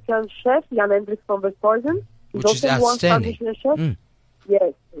African chef, Jan Hendricks from Westhuizen. Which is outstanding. Chef.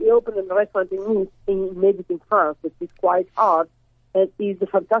 Yes, he opened a restaurant in Nice, in France, which is quite hard. And he's a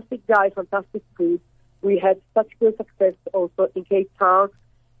fantastic guy, fantastic food. We had such great success also in Cape Town,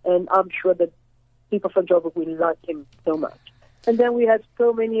 and I'm sure that people from Joburg will like him so much. And then we have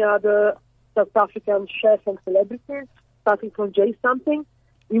so many other South African chefs and celebrities, starting from Jay Something.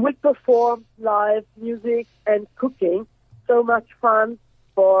 We will perform live music and cooking. So much fun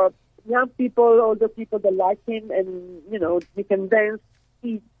for young people, older people that like him, and, you can dance,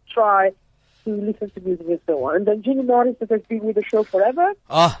 eat, try to listen to music and so on. And then Jenny Morris, that has been with the show forever.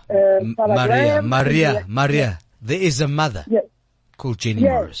 Maria, there is a mother called Jenny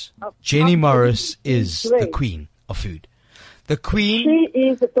Morris. Jenny Morris is the queen of food. The queen. She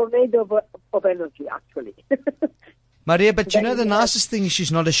is a tornado of energy, actually. Maria, but the nicest thing is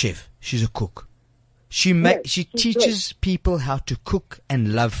she's not a chef. She's a cook. She teaches people how to cook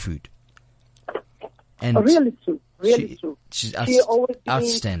and love food. And really true. True. She's always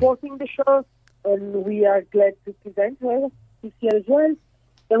been supporting the show, and we are glad to present her this year as well.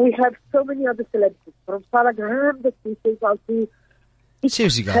 And we have so many other celebrities, from Sarah Graham, that we take out to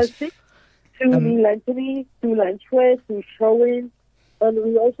seriously, guys. Celtic, to Neil Anthony, to Lanchway, to Showin. And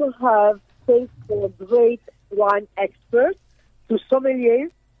we also have space for great wine experts, to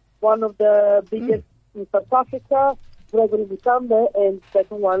sommeliers, one of the biggest in South Africa, Gregory Mutambe, and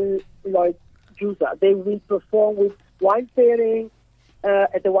second one, Lloyd Juza. They will perform with wine pairing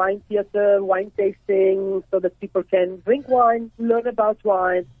at the wine theater, wine tasting, so that people can drink wine, learn about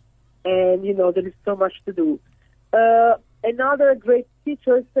wine, and, there is so much to do. Another great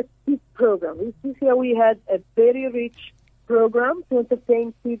feature is the kids program. This year we had a very rich program to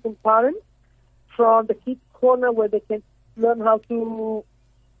entertain kids and parents, from the kids corner where they can learn how to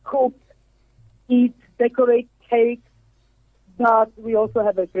cook, eat, decorate cake. But we also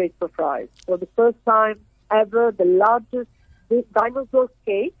have a great surprise. For the first time ever, the largest dinosaur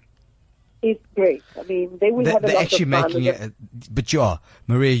cake is great. I mean, they will have a lot actually of fun. making it, but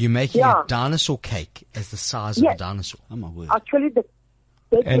Maria, you're making a dinosaur cake as the size of a dinosaur. Oh my word! Actually,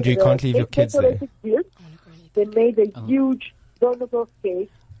 Andrew, you can't leave your kids there. They made a huge dinosaur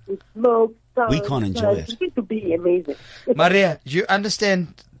cake with smoke. We can't enjoy it. It's going to be amazing. Maria, you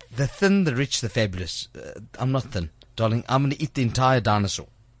understand the thin, the rich, the fabulous. I'm not thin, darling. I'm going to eat the entire dinosaur.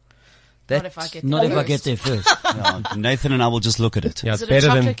 Not if I get Not if I get there first. Nathan and I will just look at it. Yeah, Is it a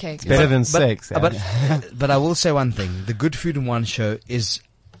chocolate cake? It's better than sex. But I will say one thing. The Good Food and Wine show is,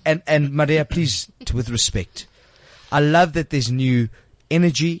 and Maria, please, with respect, I love that there's new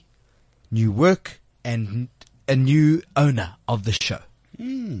energy, new work, and a new owner of the show.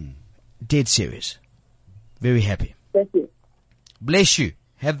 Dead serious. Very happy. Thank you. Bless you.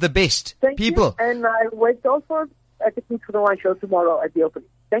 Have the best. Thank people. You. And I wait also at the Good Food and Wine show tomorrow at the opening.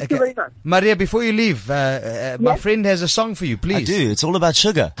 Thank you very much. Maria, before you leave, my friend has a song for you, please. I do. It's all about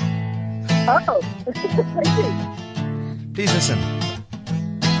sugar. Oh, thank you. Please listen.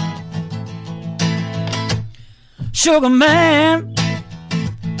 Sugar man,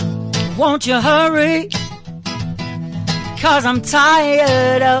 won't you hurry? 'Cause I'm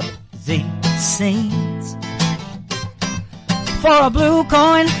tired of these scenes. For a blue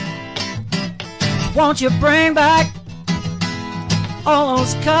coin, won't you bring back all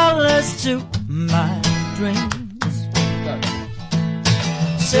those colors to my dreams?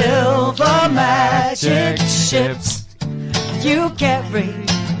 Silver magic ships you carry,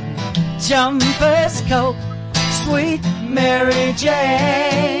 jumpers coat, sweet Mary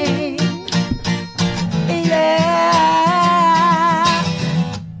Jane. Yeah,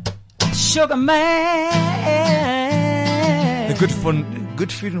 Sugar Man. The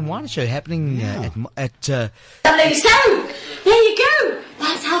Good Food and Wine show happening at Lovely. So, there you go.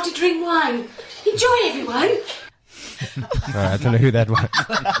 That's how to drink wine. Enjoy, everyone. I don't know who that was.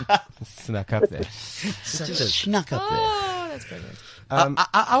 Snuck up there. Snuck up there. Oh, that's brilliant.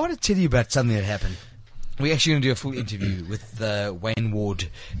 I want to tell you about something that happened. We're actually going to do a full interview with Wayne Ward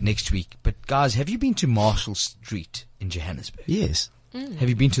next week. But guys, have you been to Marshall Street in Johannesburg? Yes. Have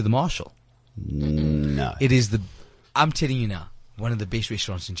you been to the Marshall? No. It is I'm telling you now, one of the best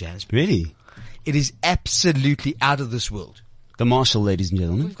restaurants in Johannesburg. Really? It is absolutely out of this world. The Marshall, ladies and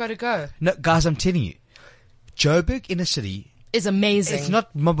gentlemen. We've got to go. No, guys, I'm telling you. Joburg inner city is amazing. It's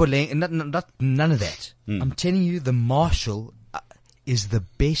not Maboleng, none of that. I'm telling you, the Marshall is the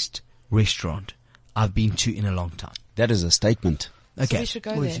best restaurant I've been to in a long time. That is a statement. Okay. So we should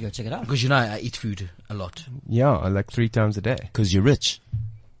go We there. should go check it out. Because I eat food a lot. Yeah, like 3 times a day. Because you're rich.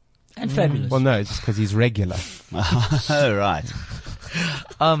 And fabulous. Well, no, it's just because he's regular. Oh, right.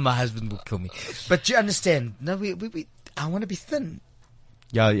 My husband will kill me. But you understand? No, I want to be thin.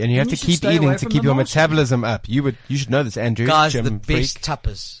 Yeah, and you have to should keep stay eating away to from keep the your Marshall. metabolism up. You should know this, Andrew. Guys, Gym the freak. best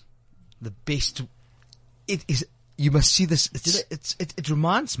tapas. The best. It is. You must see this. It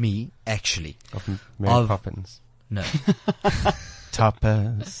reminds me, actually. Of Mary Poppins. No.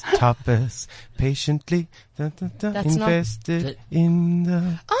 Tapas, patiently That's not- invested in the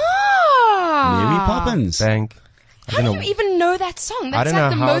Mary Poppins. bank. I How don't do know. you even know that song? That's don't know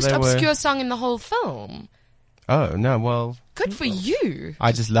like the how most they were- obscure song in the whole film. Oh, no, well, Good for you.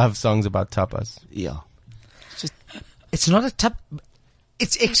 I just love songs about tapas. Yeah. It's not a tap.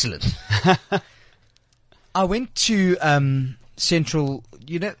 It's excellent. I went to Central.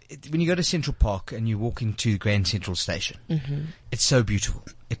 You know, when you go to Central Park and you walk into Grand Central Station, it's so beautiful.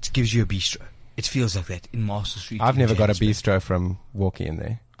 It gives you a bistro. It feels like that in Master Street. I've in never got a Johannesburg. bistro from walking in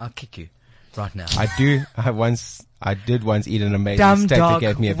there. I'll kick you right now. I did once eat an amazing Dumb steak dog, that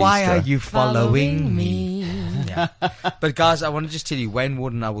gave me a bistro. why are you following me? me? Yeah. But guys, I want to just tell you, Wayne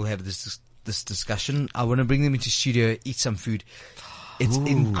Ward and I will have this discussion. I want to bring them into studio, eat some food. It's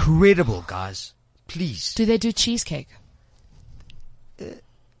incredible, guys. Please. Do they do cheesecake?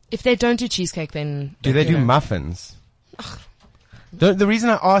 If they don't do cheesecake, then Do they you do know. muffins? The reason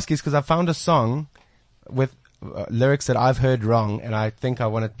I ask is because I found a song with lyrics that I've heard wrong, and I think I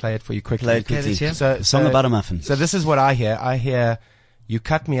want to play it for you quickly. Play it quickly. let's hear. So, Song about a muffin. So this is what I hear. I hear, you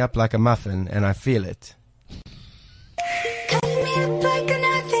cut me up like a muffin, and I feel it. Cut me up like a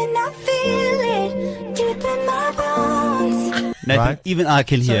knife and I feel it deep in my bones. Nathan, Right. even I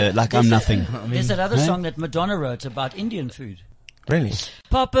can hear like I'm nothing. There's that other song that Madonna wrote about Indian food. Really?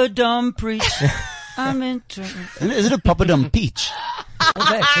 Papa Dumb Preach. I'm into Is it a poppadom peach? all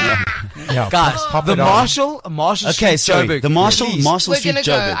that. Yeah. Yeah. Guys, pop the it on. Marshall Okay, Street sorry. Joburg. The Marshall Please. Marshall We're Street gonna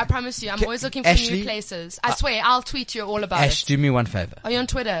go. Joburg. I promise you. I'm always looking for Ashley, new places. I swear, I'll tweet you all about Ash, it. do me one favor. Are you on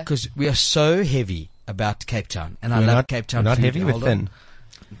Twitter? Because we are so heavy about Cape Town. And I We're love not, Cape Town we're not food. heavy, we're Hold on. thin.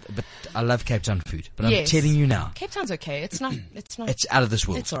 But I love Cape Town food. But Yes. I'm telling you now, Cape Town's okay. It's not. it's out of this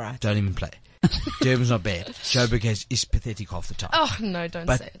world. It's all right. Don't even play. Durban's not bad. Joburg is pathetic half the time. Oh no! Don't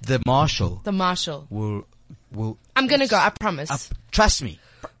but say it. the Marshall The Marshall. will I'm gonna go. I promise. trust me.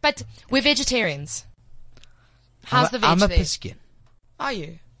 But we're vegetarians. How's the veg I'm a there? Piscian. Are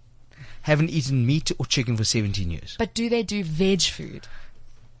you? Haven't eaten meat or chicken for 17 years. But do they do veg food?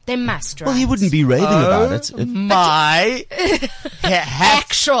 They must, right? Well, he wouldn't be raving about it. My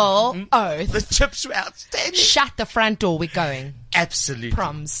Actual oath. the chips were outstanding. Shut the front door. We're going. Absolutely.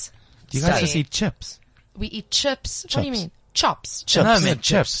 Proms. Do you guys Say just it. eat chips? We eat chips. What do you Chips. mean? Chops. Chips. No, man,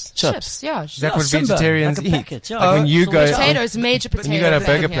 Chips. Chips. Yeah. Is that what Simba, vegetarians like a eat? packet, yeah. Like when you So go, Potatoes, major potatoes. when you go to a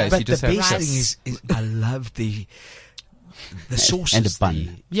burger Yeah. place, But you the just have best rice. thing is I love the sauces. And a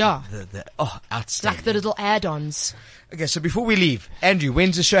bun. Yeah. Outstanding. Like the little add-ons. Okay, so before we leave, Andrew,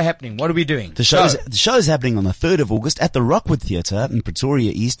 when's the show happening? What are we doing? The show is happening on the 3rd of August at the Rockwood Theatre in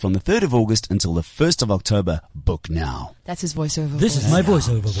Pretoria East from the 3rd of August until the 1st of October. Book now. That's his voiceover. This voice. is my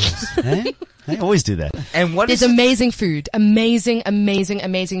voiceover voice. Hey? I always do that. And what There's is amazing food. Amazing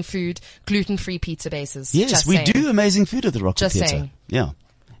food. Gluten-free pizza bases. Yes, Just we saying. do amazing food at the Rockwood Just Theatre. saying. Yeah.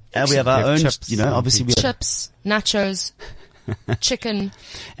 And we have our We have own, chips obviously we have, Chips, nachos, chicken.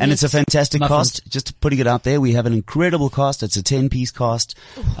 and it's a fantastic Muffins. cast. Just putting it out there, we have an incredible cast. It's a 10-piece cast.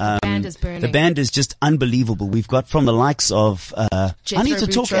 The band is burning. The band is just unbelievable. We've got from the likes of, I need to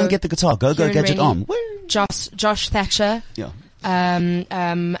talk Boutreau, and get the guitar. Go Kieran Gadget Rennie, Arm. Josh Thatcher. Yeah.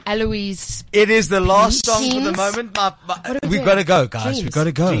 Eloise. It is the last song for the Teens? moment. are we We've doing? got to go, guys. Dreams. We've got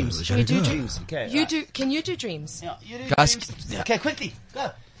to go. Dreams. Should we do Gotta go. dreams? Okay. You do. Can you do dreams? Yeah, you do Guys, dreams. yeah. Okay, quickly.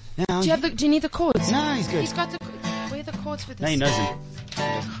 Go. Do you have the? Do you need the chords? No, he's good. He's got the. Where are the chords for this? No, he knows it.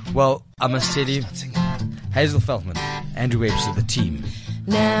 Well, I must tell you, Hazel Feldman, Andrew Webster, the team.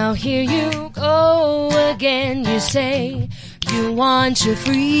 Now here you go again. You say you want your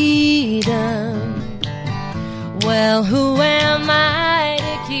freedom. Well, who am I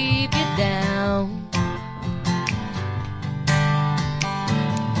to keep you down?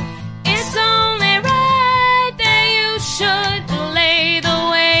 It's only right that you should play the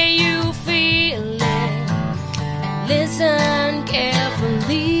way you feel it. Listen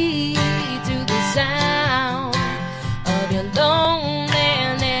carefully to the sound of your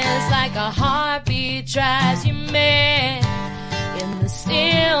loneliness, like a heartbeat drives you mad. In the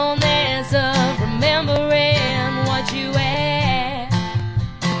stillness of remembering what you had.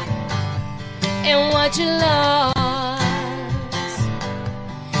 what you lost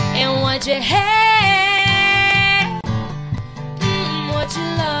and what you had, what you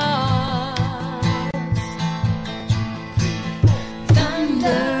lost.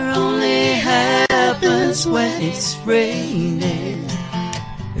 Thunder only happens when it's raining,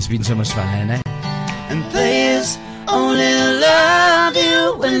 It's been so much fun, eh? and players only love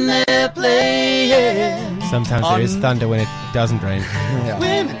you when they're playing. Sometimes there is thunder when it doesn't rain.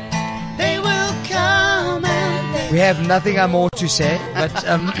 Women, they will come and they We have nothing more to say, but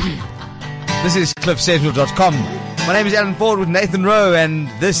this is cliffcentral.com. My name is Alan Ford with Nathan Rowe, and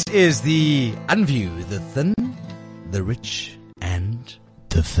this is the Unview, the thin, the rich, and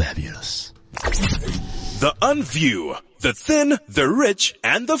The fabulous. The Unview, the thin, the rich,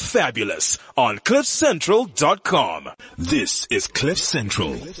 and the fabulous on cliffcentral.com. This is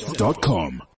cliffcentral.com.